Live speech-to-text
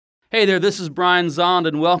Hey there, this is Brian Zond,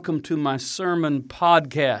 and welcome to my sermon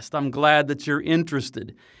podcast. I'm glad that you're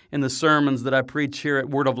interested in the sermons that I preach here at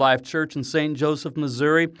Word of Life Church in St. Joseph,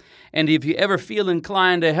 Missouri. And if you ever feel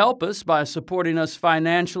inclined to help us by supporting us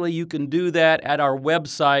financially, you can do that at our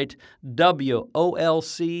website, wolc.com.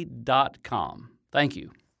 Thank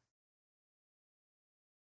you.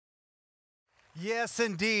 Yes,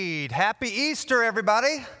 indeed. Happy Easter,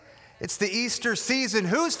 everybody. It's the Easter season.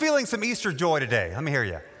 Who's feeling some Easter joy today? Let me hear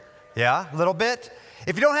you. Yeah, a little bit.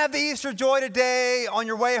 If you don't have the Easter joy today, on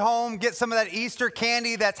your way home, get some of that Easter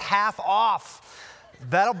candy that's half off.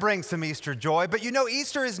 That'll bring some Easter joy. But you know,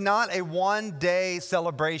 Easter is not a one-day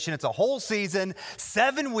celebration. It's a whole season,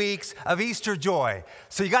 7 weeks of Easter joy.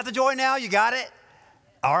 So you got the joy now? You got it?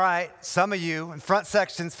 All right. Some of you in front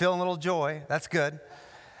sections feeling a little joy. That's good.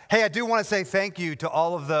 Hey, I do want to say thank you to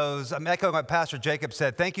all of those. I'm echoing what Pastor Jacob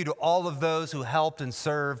said. Thank you to all of those who helped and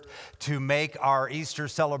served to make our Easter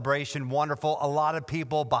celebration wonderful. A lot of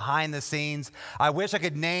people behind the scenes. I wish I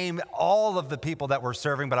could name all of the people that were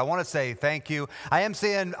serving, but I want to say thank you. I am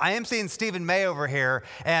seeing Stephen May over here,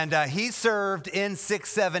 and he served in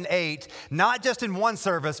 6, 7, 8, not just in one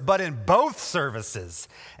service, but in both services.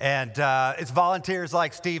 And it's volunteers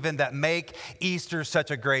like Stephen that make Easter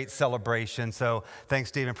such a great celebration. So thanks,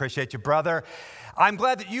 Stephen. Appreciate you, brother. I'm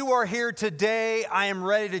glad that you are here today. I am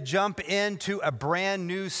ready to jump into a brand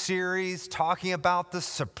new series talking about the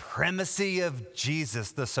supremacy of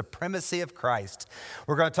Jesus, the supremacy of Christ.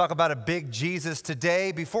 We're going to talk about a big Jesus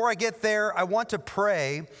today. Before I get there, I want to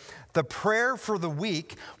pray the prayer for the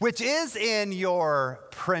week, which is in your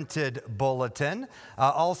printed bulletin,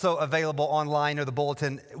 also available online, or the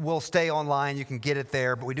bulletin will stay online. You can get it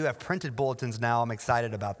there, but we do have printed bulletins now. I'm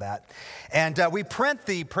excited about that. And we print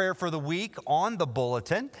the prayer for the week on the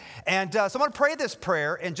bulletin. And so I'm going to pray this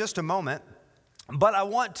prayer in just a moment. But I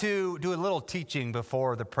want to do a little teaching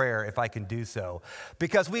before the prayer, if I can do so,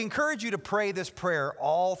 because we encourage you to pray this prayer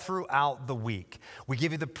all throughout the week. We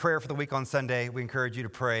give you the prayer for the week on Sunday. We encourage you to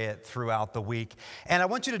pray it throughout the week. And I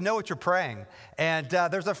want you to know what you're praying. And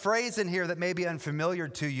there's a phrase in here that may be unfamiliar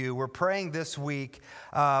to you. We're praying this week,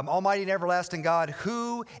 Almighty and everlasting God,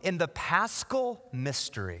 who in the Paschal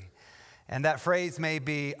mystery. And that phrase may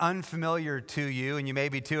be unfamiliar to you, and you may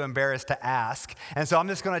be too embarrassed to ask. And so I'm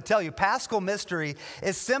just going to tell you, Paschal mystery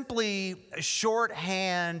is simply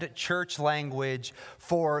shorthand church language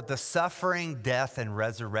for the suffering, death, and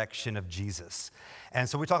resurrection of Jesus. And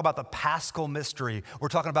so we talk about the Paschal mystery. We're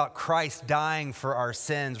talking about Christ dying for our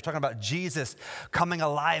sins. We're talking about Jesus coming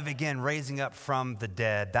alive again, raising up from the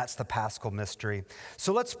dead. That's the Paschal mystery.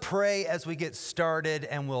 So let's pray as we get started,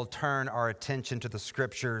 and we'll turn our attention to the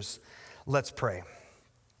scriptures. Let's pray.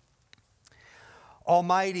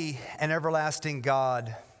 Almighty and everlasting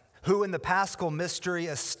God, who in the Paschal mystery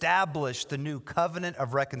established the new covenant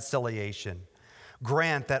of reconciliation,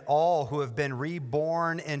 grant that all who have been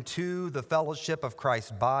reborn into the fellowship of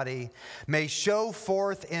Christ's body may show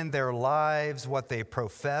forth in their lives what they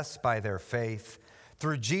profess by their faith.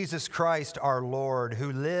 Through Jesus Christ our Lord,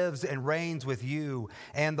 who lives and reigns with you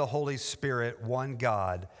and the Holy Spirit, one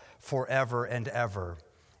God, forever and ever.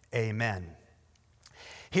 Amen.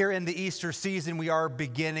 Here in the Easter season, we are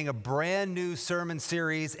beginning a brand new sermon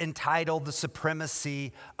series entitled The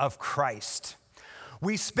Supremacy of Christ.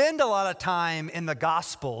 We spend a lot of time in the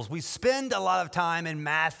Gospels. We spend a lot of time in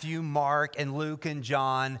Matthew, Mark, and Luke, and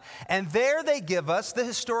John. And there they give us the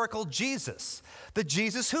historical Jesus, the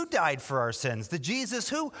Jesus who died for our sins, the Jesus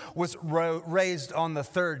who was raised on the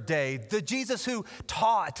third day, the Jesus who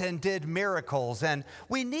taught and did miracles. And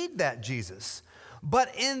we need that Jesus.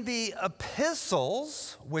 But in the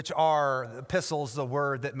epistles, which are epistles, the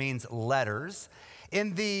word that means letters,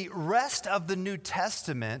 in the rest of the New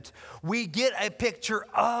Testament, we get a picture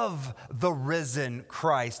of the risen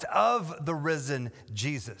Christ, of the risen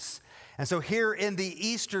Jesus. And so here in the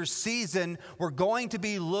Easter season, we're going to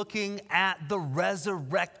be looking at the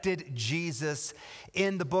resurrected Jesus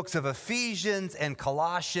in the books of Ephesians and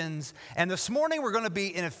Colossians. And this morning we're going to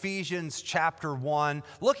be in Ephesians chapter 1,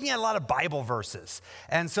 looking at a lot of Bible verses.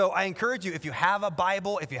 And so I encourage you, if you have a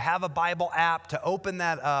Bible app, to open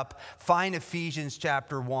that up, find Ephesians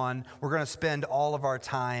chapter 1. We're going to spend all of our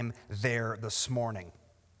time there this morning.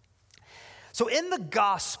 So in the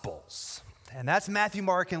Gospels, and that's Matthew,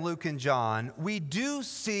 Mark, and Luke, and John, we do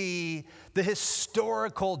see the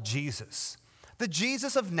historical Jesus. The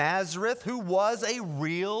Jesus of Nazareth, who was a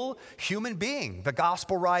real human being. The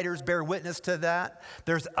gospel writers bear witness to that.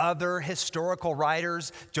 There's other historical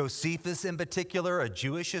writers, Josephus in particular, a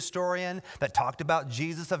Jewish historian that talked about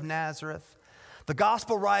Jesus of Nazareth. The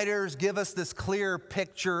gospel writers give us this clear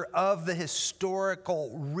picture of the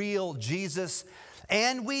historical, real Jesus.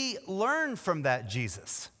 And we learn from that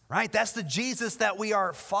Jesus, right? That's the Jesus that we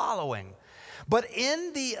are following. But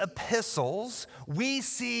in the epistles, we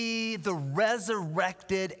see the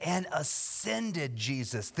resurrected and ascended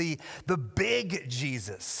Jesus, the big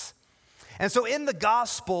Jesus. And so in the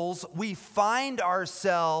Gospels, we find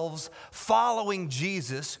ourselves following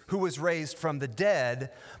Jesus, who was raised from the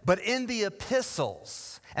dead. But in the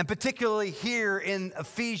epistles, and particularly here in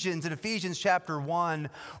Ephesians chapter 1,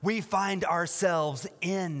 we find ourselves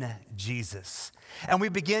in Jesus. And we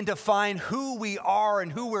begin to find who we are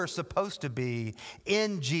and who we're supposed to be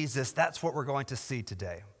in Jesus. That's what we're going to see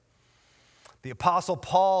today. The Apostle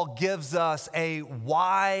Paul gives us a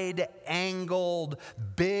wide-angled,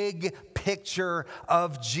 big picture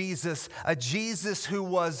of Jesus, a Jesus who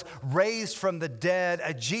was raised from the dead,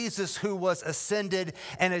 a Jesus who was ascended,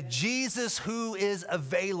 and a Jesus who is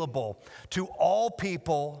available to all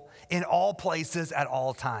people in all places at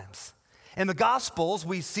all times. In the Gospels,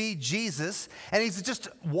 we see Jesus, and he's just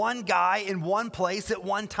one guy in one place at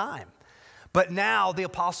one time. But now the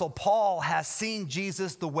Apostle Paul has seen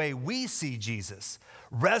Jesus the way we see Jesus,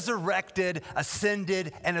 resurrected,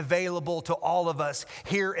 ascended, and available to all of us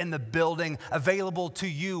here in the building, available to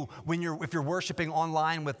you if you're worshiping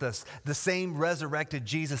online with us, the same resurrected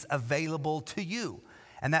Jesus available to you.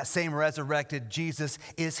 And that same resurrected Jesus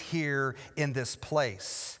is here in this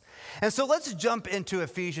place. And so let's jump into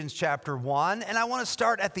Ephesians chapter 1, and I want to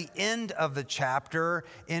start at the end of the chapter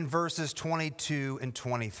in verses 22 and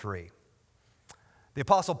 23. The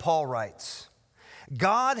Apostle Paul writes,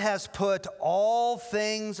 God has put all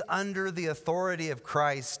things under the authority of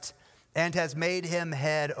Christ and has made him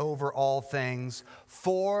head over all things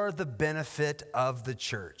for the benefit of the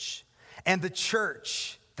church. And the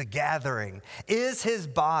church, the gathering, is his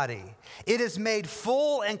body. It is made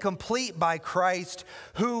full and complete by Christ,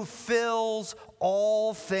 who fills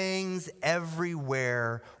all things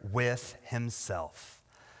everywhere with himself.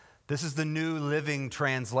 This is the New Living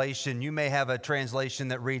Translation. You may have a translation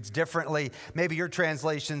that reads differently. Maybe your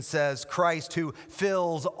translation says, Christ who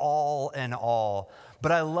fills all in all.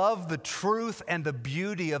 But I love the truth and the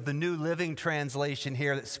beauty of the New Living Translation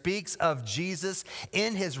here that speaks of Jesus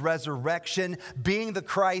in his resurrection, being the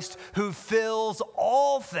Christ who fills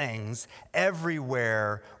all things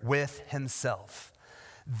everywhere with himself.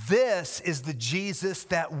 This is the Jesus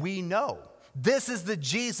that we know. This is the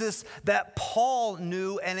Jesus that Paul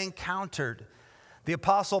knew and encountered. The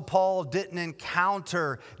Apostle Paul didn't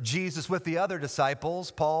encounter Jesus with the other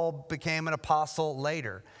disciples. Paul became an apostle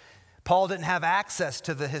later. Paul didn't have access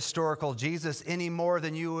to the historical Jesus any more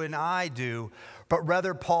than you and I do, but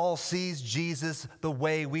rather Paul sees Jesus the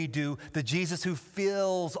way we do, the Jesus who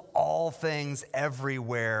fills all things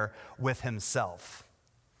everywhere with himself.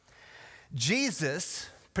 Jesus,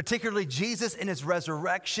 particularly Jesus in his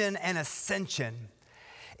resurrection and ascension,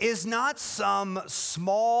 is not some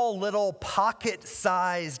small little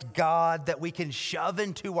pocket-sized God that we can shove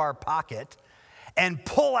into our pocket and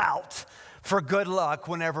pull out for good luck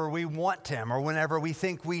whenever we want him or whenever we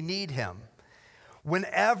think we need him.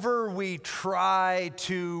 Whenever we try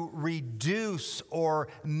to reduce or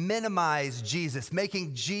minimize Jesus,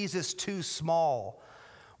 making Jesus too small,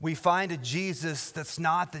 we find a Jesus that's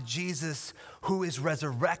not the Jesus who is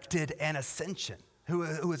resurrected and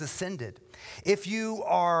who is ascended. If you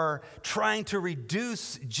are trying to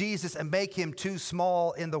reduce Jesus and make him too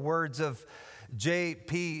small, in the words of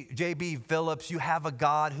J.B. Phillips, you have a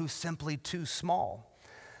God who's simply too small.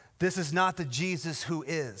 This is not the Jesus who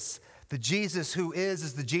is. The Jesus who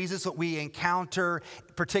is the Jesus that we encounter,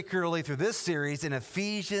 particularly through this series in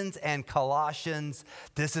Ephesians and Colossians.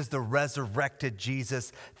 This is the resurrected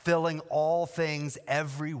Jesus, filling all things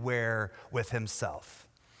everywhere with himself.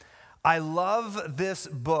 I love this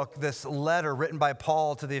book, this letter written by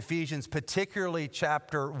Paul to the Ephesians, particularly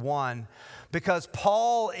chapter 1, because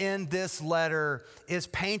Paul in this letter is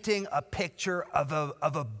painting a picture of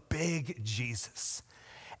a big Jesus.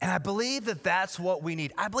 And I believe that that's what we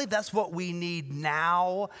need. I believe that's what we need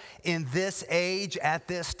now in this age, at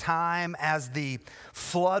this time, as the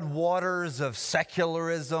flood waters of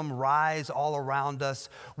secularism rise all around us.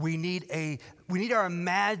 We need our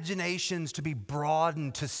imaginations to be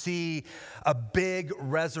broadened to see a big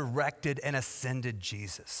resurrected and ascended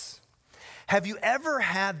Jesus. Have you ever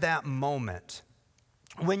had that moment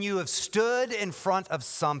when you have stood in front of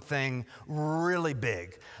something really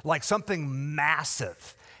big, like something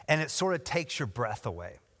massive, and it sort of takes your breath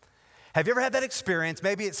away? Have you ever had that experience?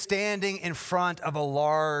 Maybe it's standing in front of a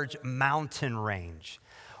large mountain range,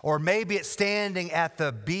 or maybe it's standing at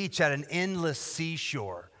the beach at an endless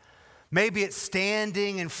seashore. Maybe it's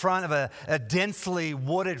standing in front of a densely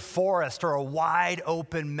wooded forest or a wide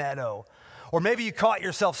open meadow. Or maybe you caught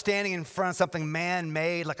yourself standing in front of something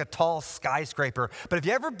man-made like a tall skyscraper. But have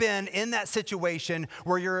you ever been in that situation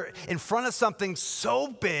where you're in front of something so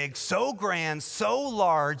big, so grand, so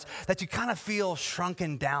large that you kind of feel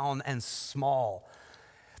shrunken down and small?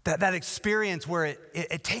 That experience where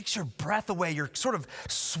it takes your breath away. You're sort of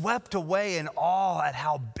swept away in awe at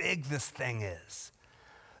how big this thing is.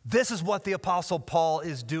 This is what the Apostle Paul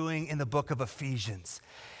is doing in the book of Ephesians.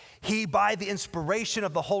 He, by the inspiration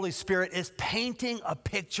of the Holy Spirit, is painting a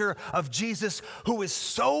picture of Jesus who is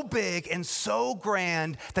so big and so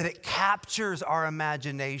grand that it captures our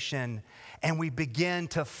imagination, and we begin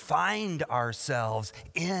to find ourselves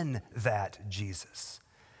in that Jesus.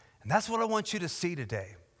 And that's what I want you to see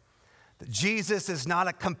today. That Jesus is not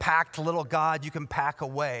a compact little God you can pack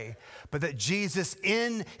away, but that Jesus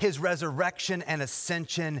in his resurrection and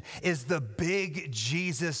ascension is the big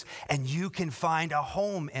Jesus, and you can find a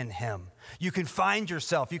home in him. You can find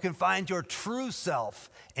yourself. You can find your true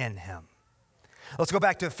self in him. Let's go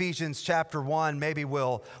back to Ephesians chapter 1. Maybe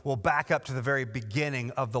we'll back up to the very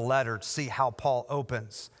beginning of the letter to see how Paul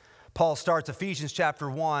opens. Paul starts Ephesians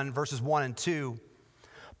chapter 1, verses 1 and 2.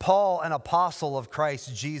 Paul, an apostle of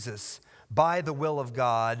Christ Jesus, by the will of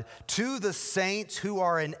God, to the saints who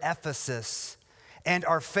are in Ephesus and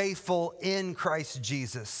are faithful in Christ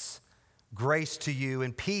Jesus, grace to you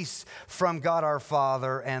and peace from God our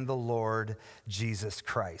Father and the Lord Jesus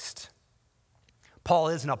Christ. Paul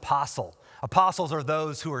is an apostle. Apostles are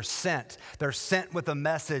those who are sent. They're sent with a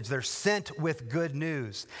message. They're sent with good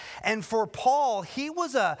news. And for Paul,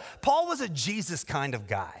 Paul was a Jesus kind of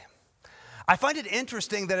guy. I find it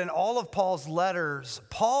interesting that in all of Paul's letters,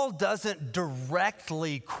 Paul doesn't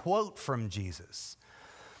directly quote from Jesus,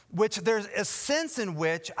 which there's a sense in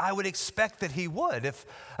which I would expect that he would.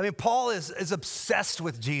 Paul is obsessed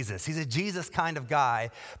with Jesus. He's a Jesus kind of guy,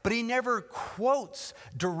 but he never quotes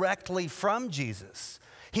directly from Jesus.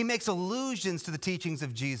 He makes allusions to the teachings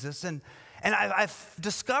of Jesus, and I've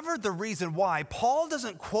discovered the reason why Paul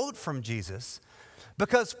doesn't quote from Jesus.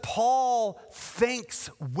 Because Paul thinks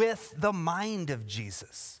with the mind of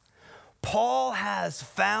Jesus. Paul has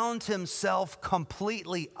found himself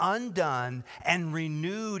completely undone and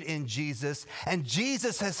renewed in Jesus, and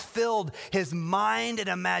Jesus has filled his mind and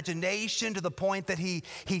imagination to the point that he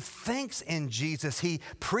thinks in Jesus. He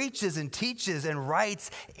preaches and teaches and writes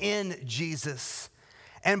in Jesus.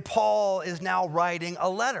 And Paul is now writing a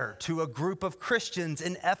letter to a group of Christians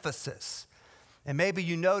in Ephesus. And maybe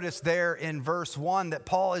you notice there in verse 1 that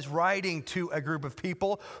Paul is writing to a group of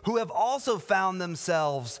people who have also found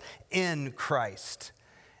themselves in Christ.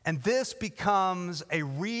 And this becomes a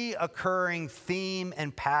reoccurring theme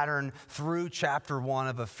and pattern through chapter 1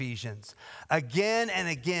 of Ephesians. Again and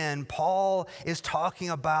again, Paul is talking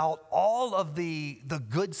about all of the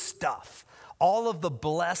good stuff, all of the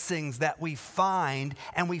blessings that we find,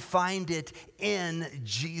 and we find it in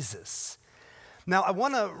Jesus. Now, I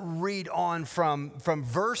want to read on from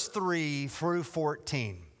verse 3 through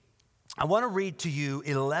 14. I want to read to you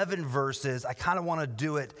 11 verses. I kind of want to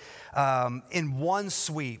do it in one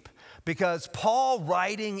sweep because Paul,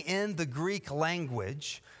 writing in the Greek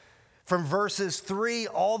language, from verses 3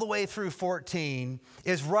 all the way through 14,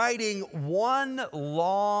 is writing one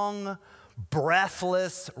long,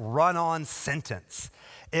 breathless, run-on sentence.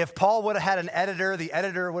 If Paul would have had an editor, the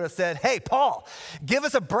editor would have said, "Hey, Paul, give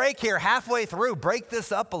us a break here halfway through. Break this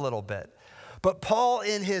up a little bit." But Paul,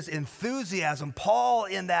 in his enthusiasm, Paul,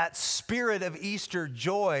 in that spirit of Easter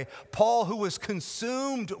joy, Paul, who was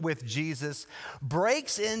consumed with Jesus,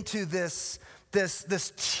 breaks into this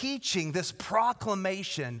teaching, this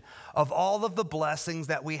proclamation of all of the blessings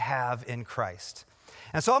that we have in Christ.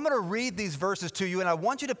 And so I'm going to read these verses to you, and I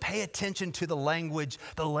want you to pay attention to the language.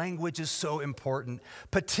 The language is so important,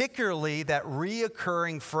 particularly that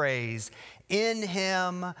reoccurring phrase, in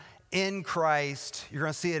him, in Christ. You're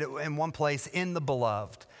going to see it in one place, in the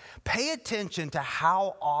beloved. Pay attention to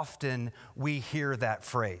how often we hear that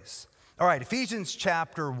phrase. All right, Ephesians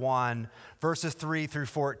chapter 1, verses 3 through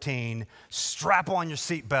 14. Strap on your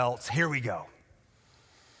seatbelts. Here we go.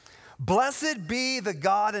 Blessed be the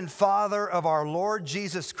God and Father of our Lord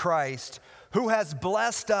Jesus Christ, who has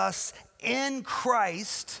blessed us in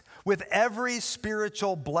Christ with every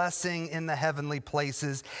spiritual blessing in the heavenly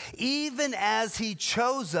places, even as he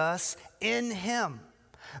chose us in him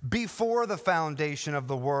before the foundation of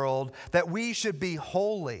the world, that we should be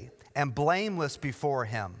holy and blameless before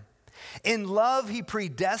him. In love, he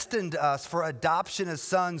predestined us for adoption as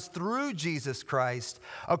sons through Jesus Christ,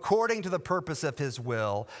 according to the purpose of his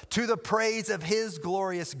will, to the praise of his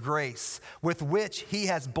glorious grace, with which he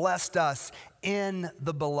has blessed us in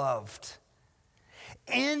the beloved.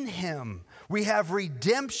 In him We have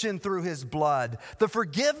redemption through his blood, the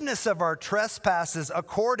forgiveness of our trespasses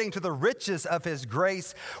according to the riches of his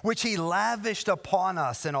grace, which he lavished upon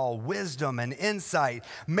us in all wisdom and insight,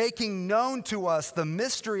 making known to us the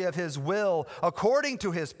mystery of his will according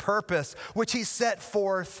to his purpose, which he set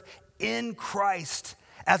forth in Christ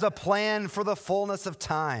as a plan for the fullness of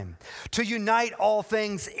time, to unite all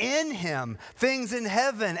things in him, things in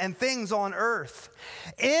heaven and things on earth.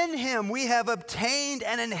 In him we have obtained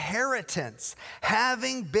an inheritance,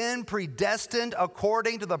 having been predestined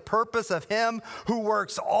according to the purpose of him who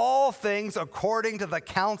works all things according to the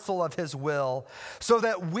counsel of his will, so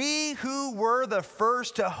that we who were the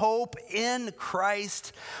first to hope in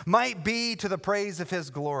Christ might be to the praise of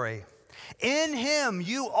his glory. In him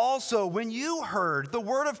you also, when you heard the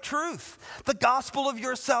word of truth, the gospel of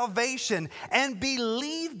your salvation, and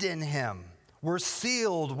believed in him, were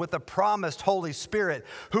sealed with the promised Holy Spirit,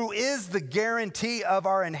 who is the guarantee of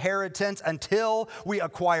our inheritance until we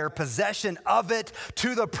acquire possession of it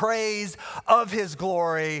to the praise of his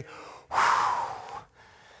glory. Whew.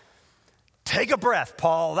 Take a breath,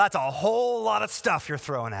 Paul. That's a whole lot of stuff you're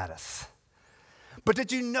throwing at us. But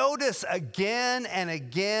did you notice again and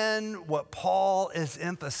again what Paul is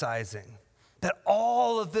emphasizing? That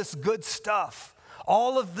all of this good stuff,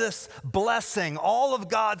 all of this blessing, all of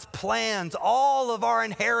God's plans, all of our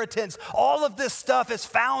inheritance, all of this stuff is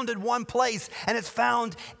found in one place, and it's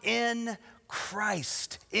found in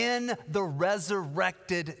Christ, in the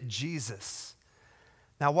resurrected Jesus.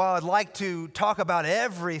 Now, while I'd like to talk about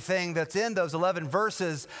everything that's in those 11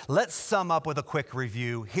 verses, let's sum up with a quick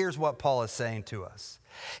review. Here's what Paul is saying to us.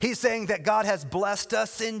 He's saying that God has blessed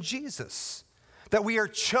us in Jesus, that we are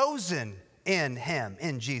chosen in him,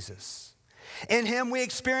 in Jesus. In him we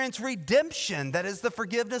experience redemption, that is the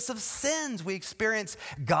forgiveness of sins. We experience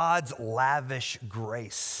God's lavish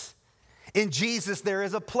grace. In Jesus there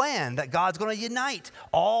is a plan that God's going to unite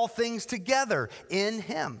all things together in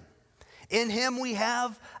him. In him we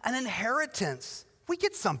have an inheritance. We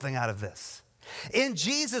get something out of this. In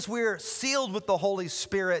Jesus we're sealed with the Holy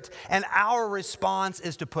Spirit, and our response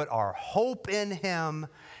is to put our hope in him,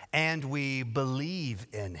 and we believe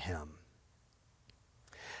in him.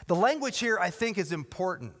 The language here I think is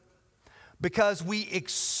important because we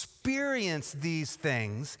experience these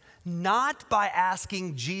things not by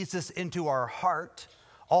asking Jesus into our heart,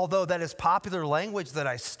 although that is popular language that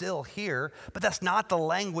I still hear, but that's not the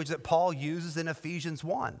language that Paul uses in Ephesians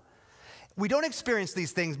 1. We don't experience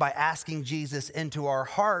these things by asking Jesus into our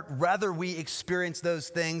heart. Rather, we experience those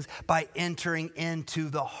things by entering into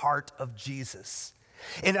the heart of Jesus.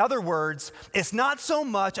 In other words, it's not so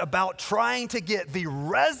much about trying to get the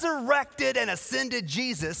resurrected and ascended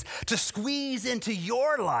Jesus to squeeze into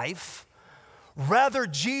your life. Rather,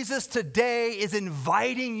 Jesus today is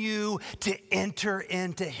inviting you to enter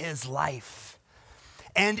into his life.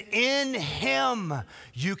 And in him,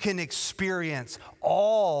 you can experience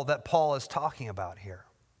all that Paul is talking about here.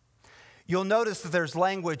 You'll notice that there's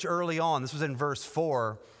language early on, this was in verse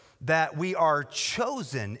 4, that we are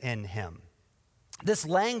chosen in him. This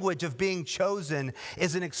language of being chosen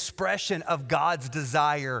is an expression of God's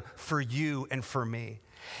desire for you and for me.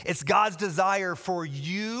 It's God's desire for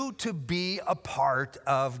you to be a part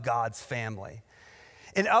of God's family.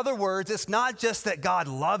 In other words, it's not just that God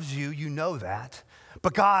loves you, you know that,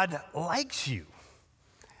 but God likes you.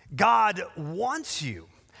 God wants you.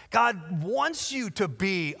 God wants you to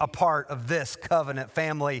be a part of this covenant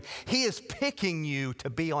family. He is picking you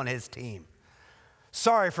to be on his team.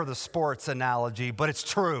 Sorry for the sports analogy, but it's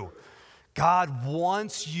true. God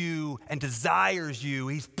wants you and desires you.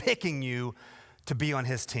 He's picking you to be on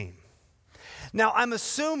his team. Now, I'm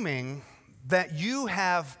assuming that you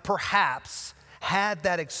have perhaps had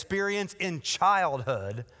that experience in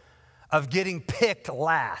childhood of getting picked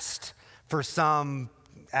last for some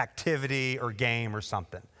activity or game or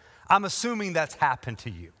something. I'm assuming that's happened to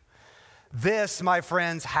you. This, my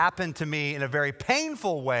friends, happened to me in a very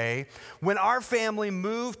painful way when our family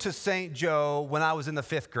moved to St. Joe when I was in the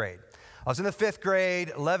 5th grade. I was in the 5th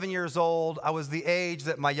grade, 11 years old. I was the age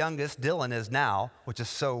that my youngest, Dylan, is now, which is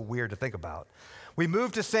so weird to think about. We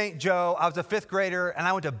moved to St. Joe. I was a 5th grader, and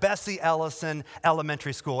I went to Bessie Ellison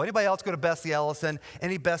Elementary School. Anybody else go to Bessie Ellison?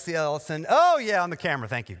 Any Bessie Ellison? Oh, yeah, on the camera.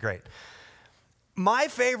 Thank you. Great. My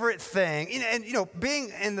favorite thing, and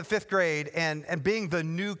being in the 5th grade and being the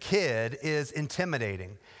new kid is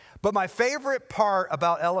intimidating. But my favorite part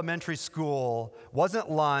about elementary school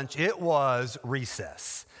wasn't lunch, it was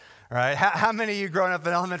recess. Right? How many of you growing up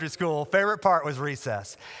in elementary school, favorite part was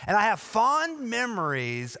recess? And I have fond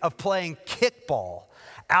memories of playing kickball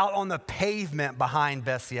out on the pavement behind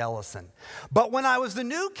Bessie Ellison. But when I was the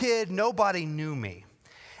new kid, nobody knew me.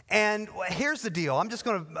 And here's the deal.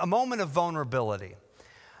 A moment of vulnerability.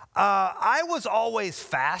 I was always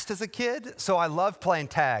fast as a kid, so I loved playing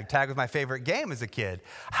tag. Tag was my favorite game as a kid.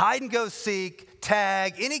 Hide and go seek,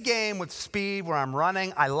 tag, any game with speed where I'm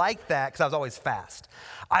running, I liked that because I was always fast.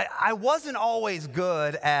 I wasn't always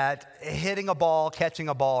good at hitting a ball, catching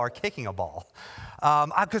a ball, or kicking a ball.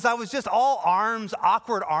 Because I was just all arms,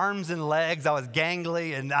 awkward arms and legs. I was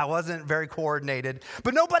gangly and I wasn't very coordinated.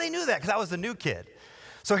 But nobody knew that because I was the new kid.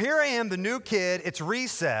 So here I am, the new kid, it's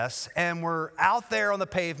recess, and we're out there on the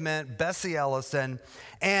pavement, Bessie Ellison,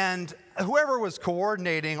 and whoever was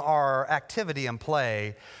coordinating our activity and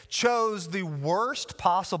play chose the worst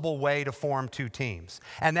possible way to form two teams,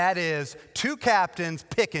 and that is two captains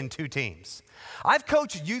picking two teams. I've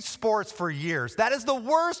coached youth sports for years. That is the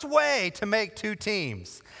worst way to make two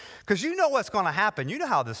teams, because you know what's going to happen. You know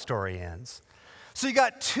how this story ends. So you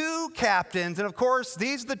got two captains, and of course,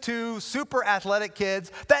 these are the two super athletic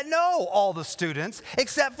kids that know all the students,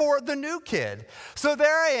 except for the new kid. So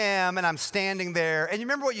there I am, and I'm standing there. And you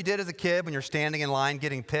remember what you did as a kid when you're standing in line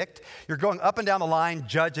getting picked? You're going up and down the line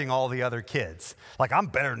judging all the other kids. Like, I'm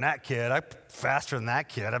better than that kid. I'm faster than that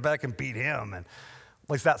kid. I bet I can beat him. And at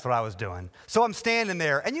least that's what I was doing. So I'm standing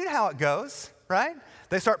there, and you know how it goes, right?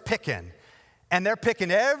 They start picking. And they're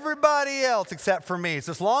picking everybody else except for me. It's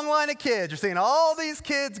this long line of kids. You're seeing all these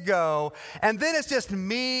kids go. And then it's just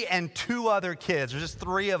me and two other kids. There's just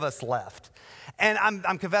three of us left. And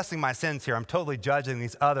I'm confessing my sins here. I'm totally judging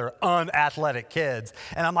these other unathletic kids.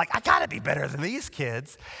 And I'm like, I got to be better than these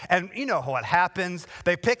kids. And you know what happens.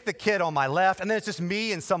 They pick the kid on my left, and then it's just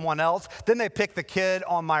me and someone else. Then they pick the kid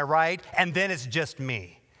on my right, and then it's just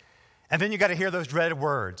me. And then you got to hear those dreaded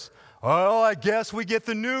words. Oh, I guess we get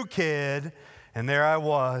the new kid. And there I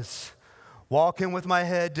was, walking with my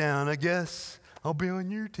head down. I guess I'll be on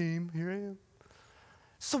your team. Here I am.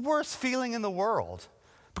 It's the worst feeling in the world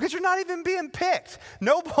because you're not even being picked.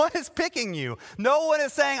 No one is picking you. No one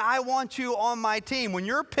is saying, I want you on my team. When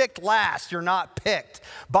you're picked last, you're not picked.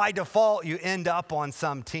 By default, you end up on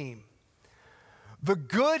some team. The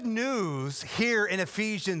good news here in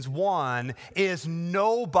Ephesians 1 is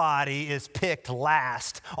nobody is picked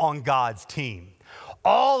last on God's team.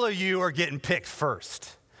 All of you are getting picked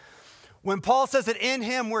first. When Paul says that in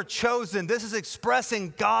him we're chosen, this is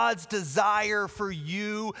expressing God's desire for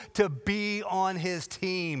you to be on his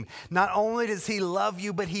team. Not only does he love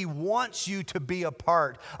you, but he wants you to be a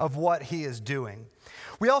part of what he is doing.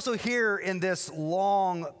 We also hear in this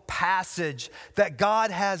long passage that God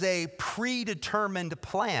has a predetermined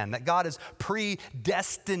plan, that God is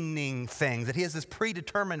predestining things, that he has this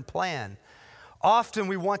predetermined plan. Often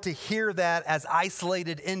we want to hear that as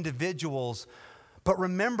isolated individuals, but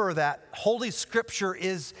remember that Holy Scripture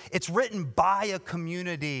it's written by a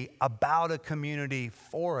community, about a community,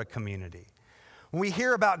 for a community. When we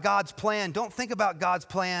hear about God's plan, don't think about God's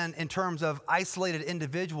plan in terms of isolated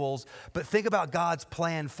individuals, but think about God's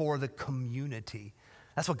plan for the community.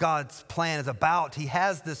 That's what God's plan is about. He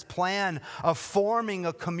has this plan of forming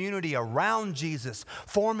a community around Jesus,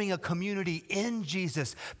 forming a community in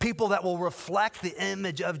Jesus, people that will reflect the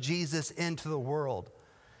image of Jesus into the world.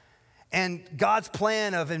 And God's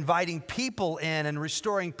plan of inviting people in and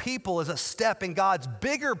restoring people is a step in God's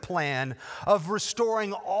bigger plan of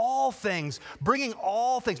restoring all things, bringing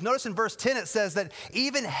all things. Notice in verse 10 it says that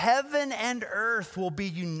even heaven and earth will be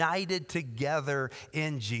united together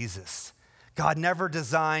in Jesus. God never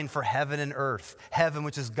designed for heaven and earth, heaven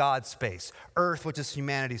which is God's space, earth which is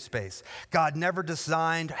humanity's space. God never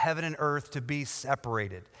designed heaven and earth to be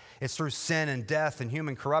separated. It's through sin and death and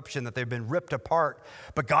human corruption that they've been ripped apart.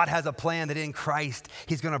 But God has a plan that in Christ,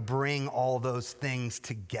 he's going to bring all those things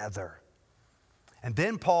together. And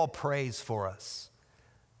then Paul prays for us.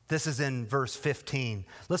 This is in verse 15.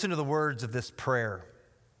 Listen to the words of this prayer.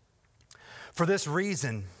 For this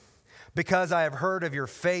reason, because I have heard of your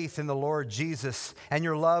faith in the Lord Jesus and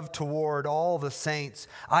your love toward all the saints,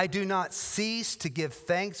 I do not cease to give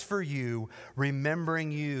thanks for you,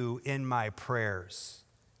 remembering you in my prayers.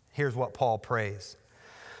 Here's what Paul prays.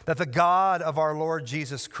 That the God of our Lord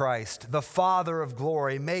Jesus Christ, the Father of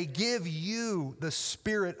glory, may give you the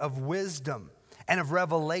spirit of wisdom and of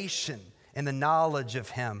revelation in the knowledge of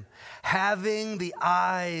him, having the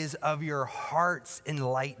eyes of your hearts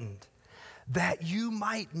enlightened, that you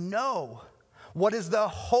might know what is the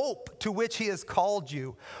hope to which he has called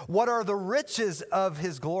you, what are the riches of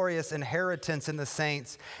his glorious inheritance in the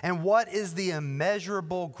saints, and what is the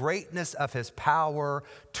immeasurable greatness of his power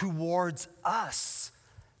towards us,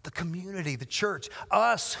 the community, the church,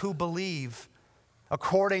 us who believe,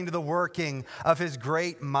 according to the working of his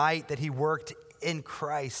great might that he worked in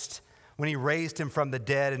Christ when he raised him from the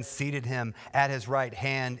dead and seated him at his right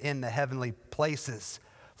hand in the heavenly places,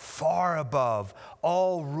 far above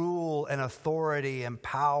all rule and authority and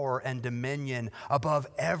power and dominion, above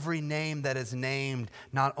every name that is named,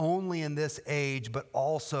 not only in this age, but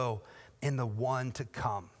also in the one to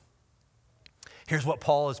come. Here's what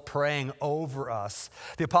Paul is praying over us.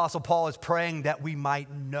 The Apostle Paul is praying that we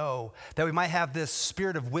might know, that we might have this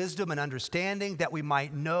spirit of wisdom and understanding, that we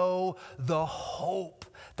might know the hope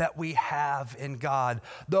that we have in God,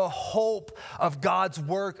 the hope of God's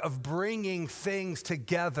work of bringing things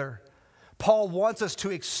together. Paul wants us to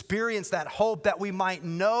experience that hope, that we might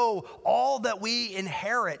know all that we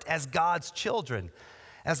inherit as God's children,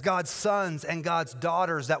 as God's sons and God's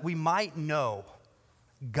daughters, that we might know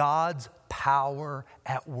God's power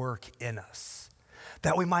at work in us,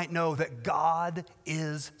 that we might know that God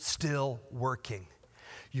is still working.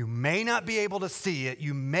 You may not be able to see it.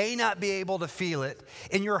 You may not be able to feel it.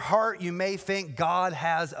 In your heart, you may think God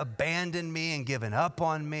has abandoned me and given up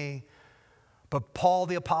on me. But Paul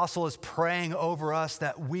the Apostle is praying over us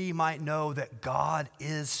that we might know that God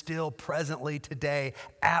is still presently today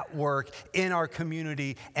at work in our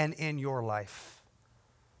community and in your life.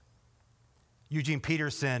 Eugene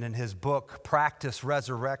Peterson, in his book, Practice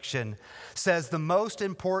Resurrection, says the most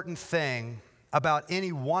important thing about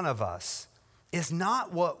any one of us is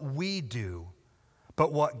not what we do,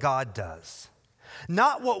 but what God does.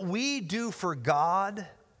 Not what we do for God,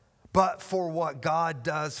 but for what God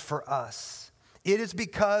does for us. It is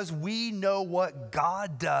because we know what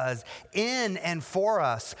God does in and for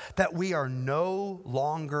us that we are no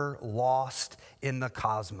longer lost in the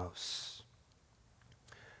cosmos.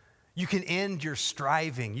 You can end your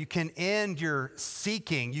striving. You can end your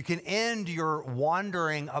seeking. You can end your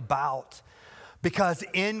wandering about, because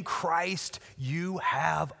in Christ you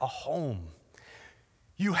have a home.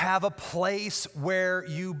 You have a place where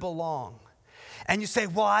you belong. And you say,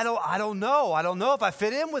 well, I don't know. I don't know if I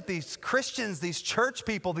fit in with these Christians, these church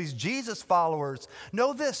people, these Jesus followers.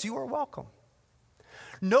 Know this, you are welcome.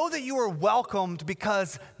 Know that you are welcomed,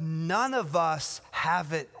 because none of us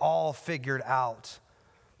have it all figured out.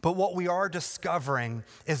 But what we are discovering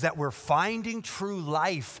is that we're finding true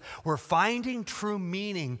life, we're finding true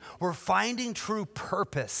meaning, we're finding true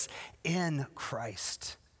purpose in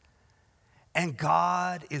Christ. And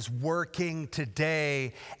God is working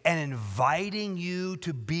today and inviting you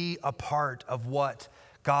to be a part of what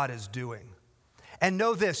God is doing. And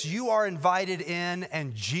know this, you are invited in,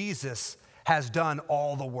 and Jesus has done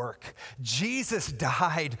all the work. Jesus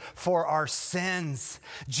died for our sins.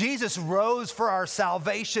 Jesus rose for our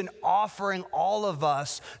salvation, offering all of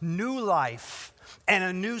us new life and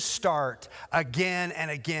a new start again and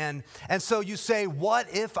again. And so you say,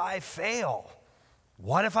 what if I fail?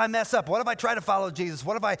 What if I mess up? What if I try to follow Jesus?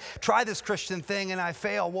 What if I try this Christian thing and I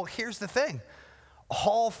fail? Well, here's the thing.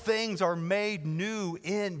 All things are made new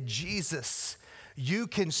in Jesus. You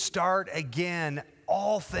can start again.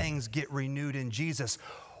 All things get renewed in Jesus.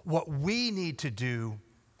 What we need to do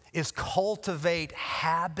is cultivate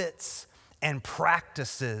habits and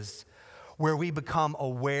practices where we become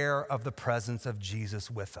aware of the presence of Jesus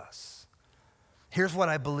with us. Here's what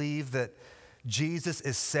I believe that Jesus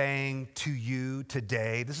is saying to you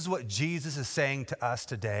today. This is what Jesus is saying to us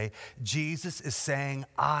today. Jesus is saying,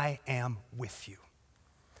 I am with you.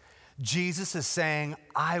 Jesus is saying,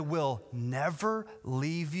 I will never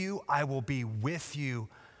leave you. I will be with you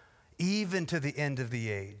even to the end of the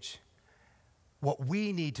age. What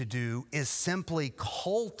we need to do is simply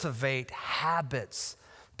cultivate habits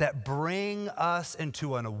that bring us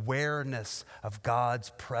into an awareness of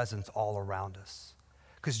God's presence all around us.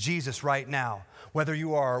 Because Jesus right now, whether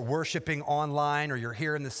you are worshiping online or you're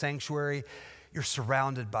here in the sanctuary, you're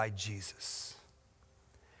surrounded by Jesus.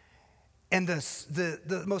 And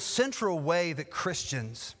the most central way that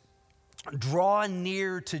Christians draw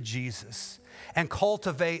near to Jesus and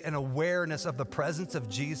cultivate an awareness of the presence of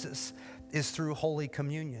Jesus is through Holy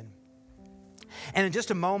Communion. And in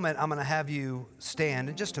just a moment, I'm going to have you stand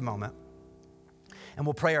in just a moment, and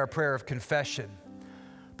we'll pray our prayer of confession.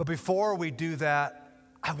 But before we do that,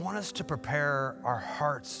 I want us to prepare our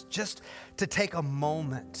hearts just to take a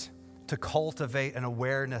moment to cultivate an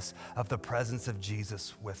awareness of the presence of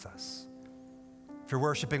Jesus with us. If you're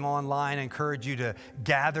worshiping online, I encourage you to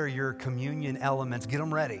gather your communion elements, get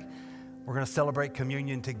them ready. We're going to celebrate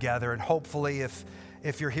communion together, and hopefully if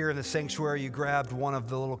you're here in the sanctuary, you grabbed one of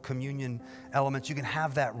the little communion elements, you can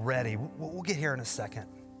have that ready. We'll get here in a second.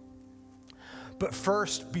 But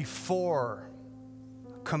first, before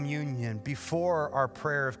communion, before our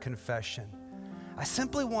prayer of confession, I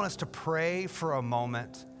simply want us to pray for a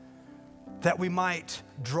moment that we might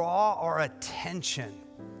draw our attention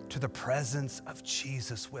to the presence of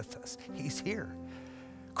Jesus with us. He's here.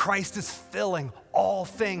 Christ is filling all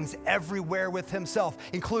things everywhere with himself,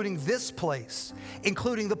 including this place,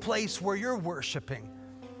 including the place where you're worshiping.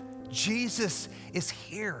 Jesus is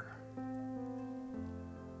here.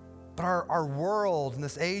 But our world and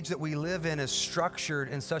this age that we live in is structured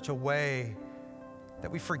in such a way that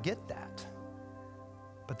we forget that.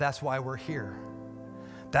 But that's why we're here.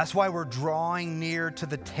 That's why we're drawing near to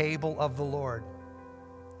the table of the Lord.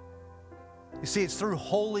 You see, it's through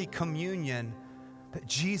Holy Communion that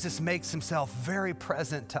Jesus makes himself very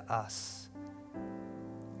present to us.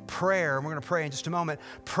 Prayer, and we're going to pray in just a moment,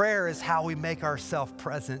 prayer is how we make ourselves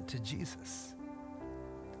present to Jesus.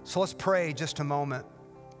 So let's pray just a moment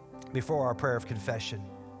before our prayer of confession.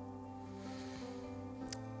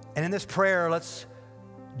 And in this prayer, let's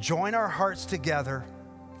join our hearts together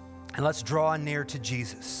and let's draw near to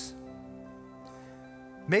Jesus.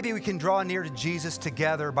 Maybe we can draw near to Jesus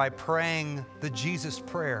together by praying the Jesus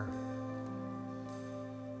prayer.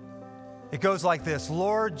 It goes like this: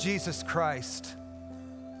 Lord Jesus Christ,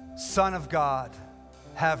 Son of God,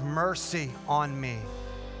 have mercy on me.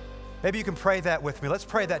 Maybe you can pray that with me. Let's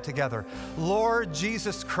pray that together. Lord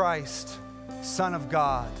Jesus Christ, Son of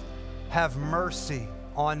God, have mercy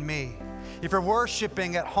on me. If you're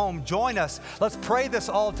worshiping at home, join us. Let's pray this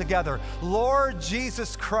all together. Lord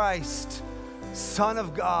Jesus Christ, Son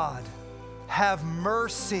of God, have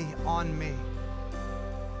mercy on me.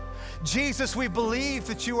 Jesus, we believe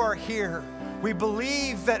that you are here. We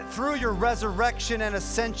believe that through your resurrection and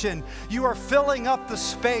ascension, you are filling up the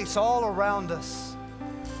space all around us.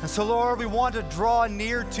 And so, Lord, we want to draw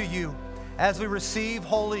near to you as we receive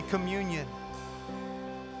Holy Communion.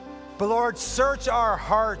 But Lord, search our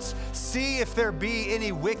hearts, see if there be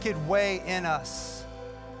any wicked way in us.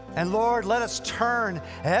 And Lord, let us turn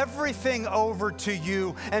everything over to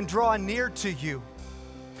you and draw near to you.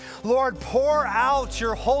 Lord, pour out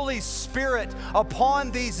your Holy Spirit upon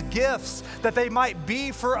these gifts that they might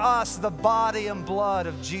be for us the body and blood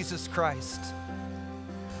of Jesus Christ.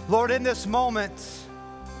 Lord, in this moment,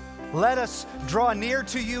 let us draw near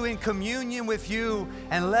to you in communion with you,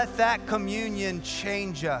 and let that communion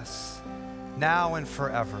change us now and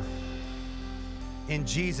forever. In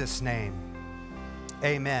Jesus' name,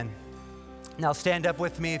 amen. Now stand up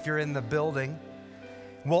with me if you're in the building.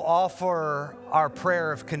 We'll offer our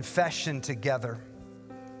prayer of confession together,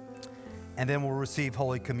 and then we'll receive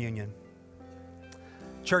Holy Communion.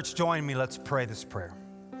 Church, join me. Let's pray this prayer.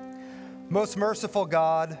 Most merciful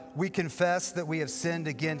God, we confess that we have sinned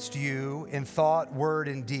against you in thought, word,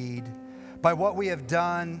 and deed, by what we have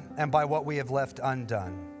done and by what we have left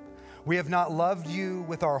undone. We have not loved you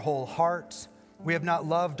with our whole heart. We have not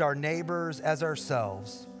loved our neighbors as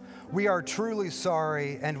ourselves. We are truly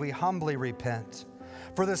sorry, and we humbly repent.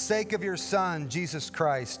 For the sake of your Son, Jesus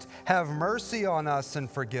Christ, have mercy on us and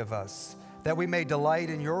forgive us, that we may delight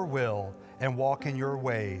in your will and walk in your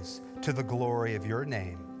ways to the glory of your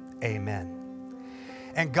name. Amen.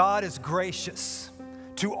 And God is gracious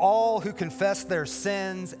to all who confess their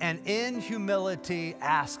sins and in humility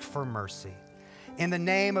ask for mercy. In the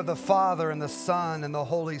name of the Father and the Son and the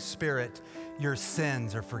Holy Spirit, your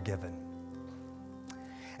sins are forgiven.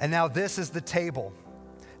 And now this is the table,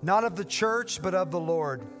 not of the church, but of the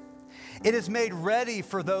Lord. It is made ready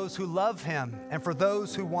for those who love him and for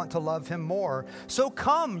those who want to love him more. So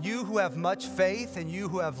come, you who have much faith and you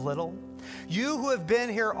who have little, you who have been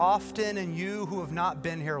here often and you who have not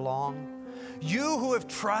been here long, you who have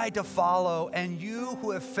tried to follow and you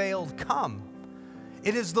who have failed, come.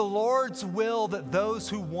 It is the Lord's will that those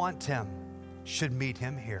who want him should meet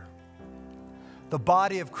him here. The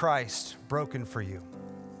body of Christ broken for you.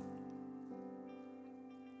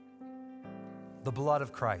 The blood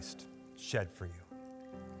of Christ shed for you.